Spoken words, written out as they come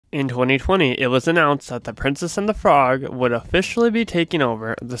In 2020, it was announced that The Princess and the Frog would officially be taking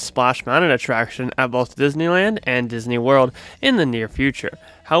over the Splash Mountain attraction at both Disneyland and Disney World in the near future.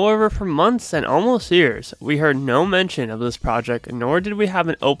 However, for months and almost years, we heard no mention of this project, nor did we have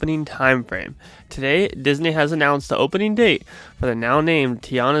an opening time frame. Today, Disney has announced the opening date for the now named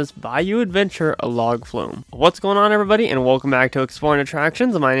Tiana's Bayou Adventure Log Flume. What's going on, everybody, and welcome back to Exploring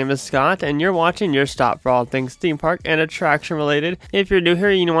Attractions. My name is Scott, and you're watching your stop for all things theme park and attraction related. If you're new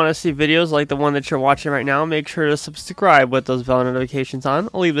here and you want to see videos like the one that you're watching right now, make sure to subscribe with those bell notifications on.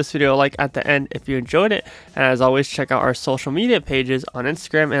 I'll leave this video a like at the end if you enjoyed it, and as always, check out our social media pages on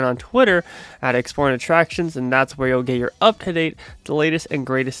Instagram and on Twitter at Exploring Attractions, and that's where you'll get your up-to-date, the latest and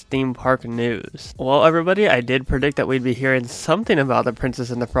greatest theme park news. Well, everybody, I did predict that we'd be hearing something about the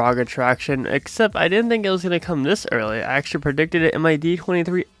Princess and the Frog attraction, except I didn't think it was going to come this early. I actually predicted it in my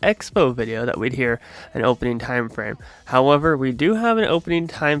D23 Expo video that we'd hear an opening time frame. However, we do have an opening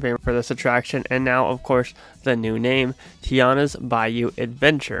time frame for this attraction, and now, of course, the new name, Tiana's Bayou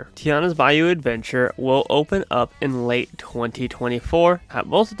Adventure. Tiana's Bayou Adventure will open up in late 2024 at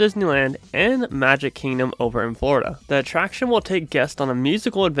both Disneyland and Magic Kingdom over in Florida. The attraction will take guests on a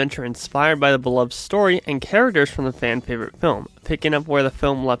musical adventure inspired by the beloved story and characters from the fan favorite film. Picking up where the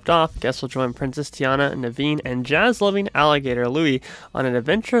film left off, guests will join Princess Tiana, Naveen, and jazz-loving alligator Louie on an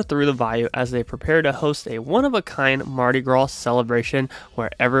adventure through the bayou as they prepare to host a one-of-a-kind Mardi Gras celebration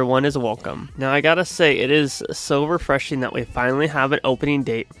where everyone is welcome. Now, I gotta say, it is so refreshing that we finally have an opening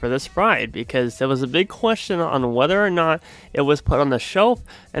date for this ride, because there was a big question on whether or not it was put on the shelf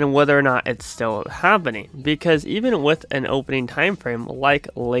and whether or not it's still happening, because even with an opening time frame like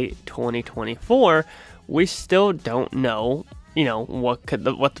late 2024, we still don't know what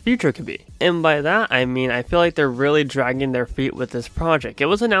the future could be. And by that, I mean, I feel like they're really dragging their feet with this project. It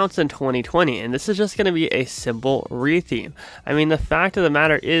was announced in 2020, and this is just going to be a simple retheme. I mean, the fact of the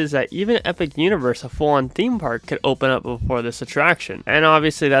matter is that even Epic Universe, a full-on theme park, could open up before this attraction. And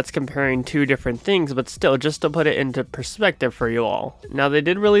obviously, that's comparing two different things, but still, just to put it into perspective for you all. Now, they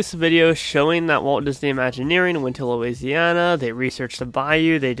did release a video showing that Walt Disney Imagineering went to Louisiana, they researched the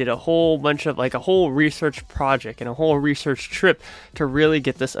bayou, they did a whole bunch of, a whole research project and a whole research trip to really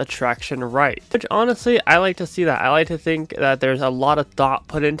get this attraction right. Which honestly, I like to see that. I like to think that there's a lot of thought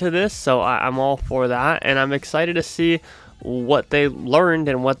put into this, so I'm all for that, and I'm excited to see what they learned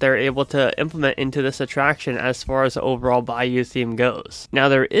and what they're able to implement into this attraction as far as the overall Bayou theme goes. Now,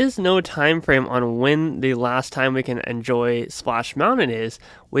 there is no time frame on when the last time we can enjoy Splash Mountain is.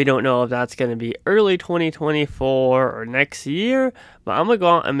 We don't know if that's going to be early 2024 or next year, but I'm going to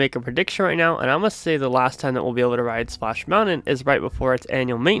go out and make a prediction right now, and I'm going to say the last time that we'll be able to ride Splash Mountain is right before its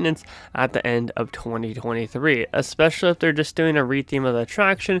annual maintenance at the end of 2023, especially if they're just doing a retheme of the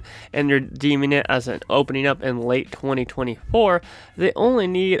attraction and they're deeming it as an opening up in late 2024. They only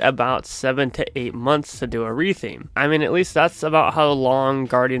need about 7 to 8 months to do a retheme. I mean, at least that's about how long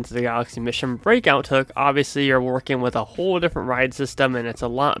Guardians of the Galaxy Mission Breakout took. Obviously, you're working with a whole different ride system, and it's a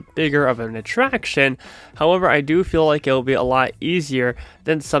lot bigger of an attraction. However, I do feel like it'll be a lot easier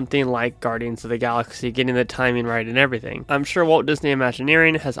than something like Guardians of the Galaxy, getting the timing right and everything. I'm sure Walt Disney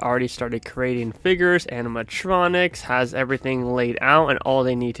Imagineering has already started creating figures, animatronics, has everything laid out, and all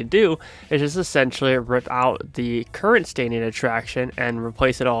they need to do is just essentially rip out the current standing attraction and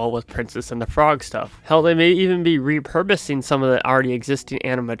replace it all with Princess and the Frog stuff. Hell, they may even be repurposing some of the already existing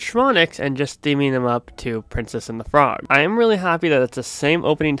animatronics and just theming them up to Princess and the Frog. I am really happy that it's the same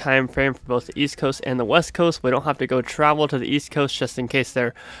opening time frame for both the East Coast and the West Coast. We don't have to go travel to the East Coast just in case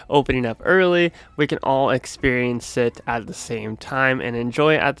they're opening up early. We can all experience it at the same time and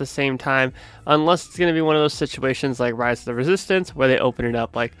enjoy it at the same time, unless it's going to be one of those situations like Rise of the Resistance where they open it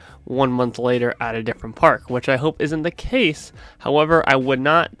up like 1 month later at a different park, which I hope isn't the case. However, I would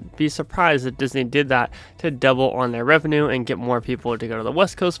not be surprised if Disney did that to double on their revenue and get more people to go to the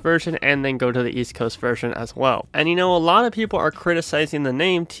West Coast version and then go to the East Coast version as well. And a lot of people are criticizing the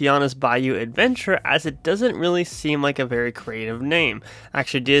name Tiana's Bayou Adventure, as it doesn't really seem like a very creative name.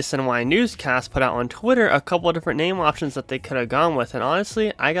 Actually, DSNY Newscast put out on Twitter a couple of different name options that they could have gone with, and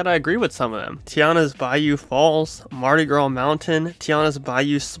honestly, I gotta agree with some of them. Tiana's Bayou Falls, Mardi Gras Mountain, Tiana's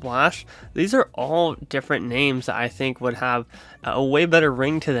Bayou Splash. These are all different names that I think would have a way better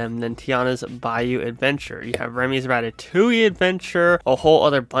ring to them than Tiana's Bayou Adventure. You have Remy's Ratatouille Adventure, a whole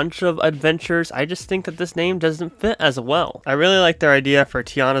other bunch of adventures. I just think that this name doesn't fit as well. I really like their idea for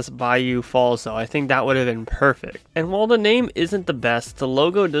Tiana's Bayou Falls though. I think that would have been perfect. And while the name isn't the best, the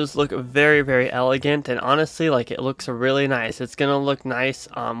logo does look very, very elegant, and honestly, it looks really nice. It's gonna look nice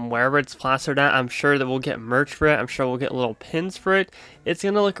wherever it's plastered at. I'm sure that we'll get merch for it. I'm sure we'll get little pins for it. it's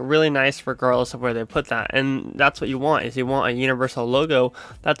going to look really nice regardless of where they put that. And that's what you want, is you want a universal logo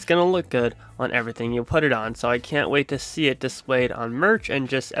that's going to look good on everything you put it on. So I can't wait to see it displayed on merch and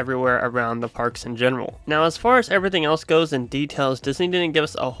just everywhere around the parks in general. Now, as far as everything else goes in details, Disney didn't give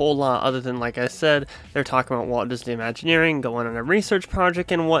us a whole lot other than, like I said, they're talking about Walt Disney Imagineering, going on a research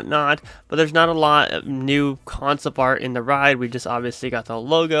project and whatnot, but there's not a lot of new concept art in the ride. We just obviously got the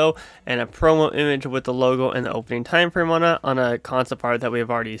logo and a promo image with the logo and the opening time frame on a concept art that we've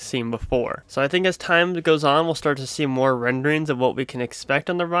already seen before. So I think as time goes on, we'll start to see more renderings of what we can expect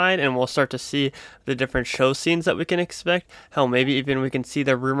on the ride, and we'll start to see the different show scenes that we can expect. Hell, maybe even we can see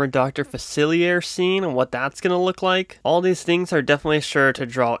the rumored Dr. Facilier scene and what that's going to look like. All these things are definitely sure to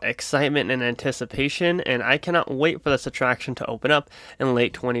draw excitement and anticipation, and I cannot wait for this attraction to open up in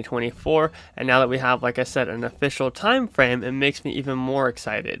late 2024. And now that we have, like I said, an official time frame, it makes me even more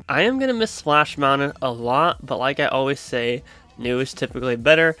excited. I am going to miss Splash Mountain a lot, but like I always say, new is typically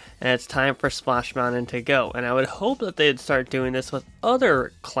better, and it's time for Splash Mountain to go. And I would hope that they'd start doing this with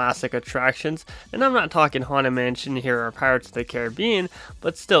other classic attractions, and I'm not talking Haunted Mansion here or Pirates of the Caribbean,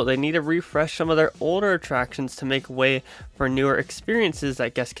 but still, they need to refresh some of their older attractions to make way for newer experiences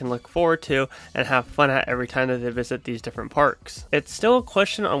that guests can look forward to and have fun at every time that they visit these different parks. It's still a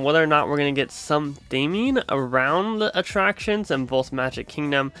question on whether or not we're going to get some theming around the attractions in both Magic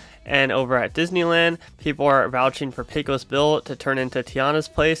Kingdom and over at Disneyland. People are vouching for Pecos Bill to turn into Tiana's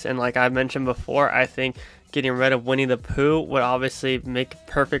place, and like I mentioned before, I think getting rid of Winnie the Pooh would obviously make a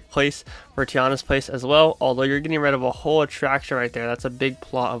perfect place for Tiana's place as well, although you're getting rid of a whole attraction right there. That's a big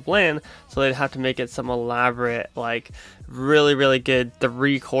plot of land, so they'd have to make it some elaborate, like really good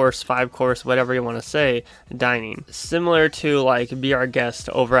 3-course, 5-course, whatever you want to say, dining, similar to like Be Our Guest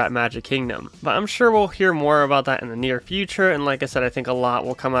over at Magic Kingdom. But I'm sure we'll hear more about that in the near future, and like I said, I think a lot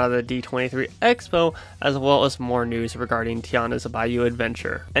will come out of the D23 Expo, as well as more news regarding Tiana's Bayou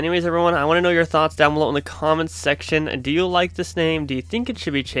Adventure. Anyways, everyone, I want to know your thoughts down below in the comments section. Do you like this name? Do you think it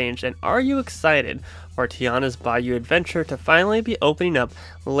should be changed? And are you excited for Tiana's Bayou Adventure to finally be opening up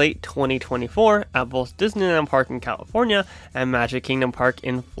late 2024 at both Disneyland Park in California and Magic Kingdom Park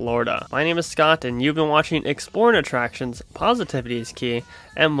in Florida? My name is Scott, and you've been watching Exploring Attractions. Positivity is key,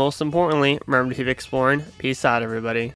 and most importantly, remember to keep exploring. Peace out, everybody.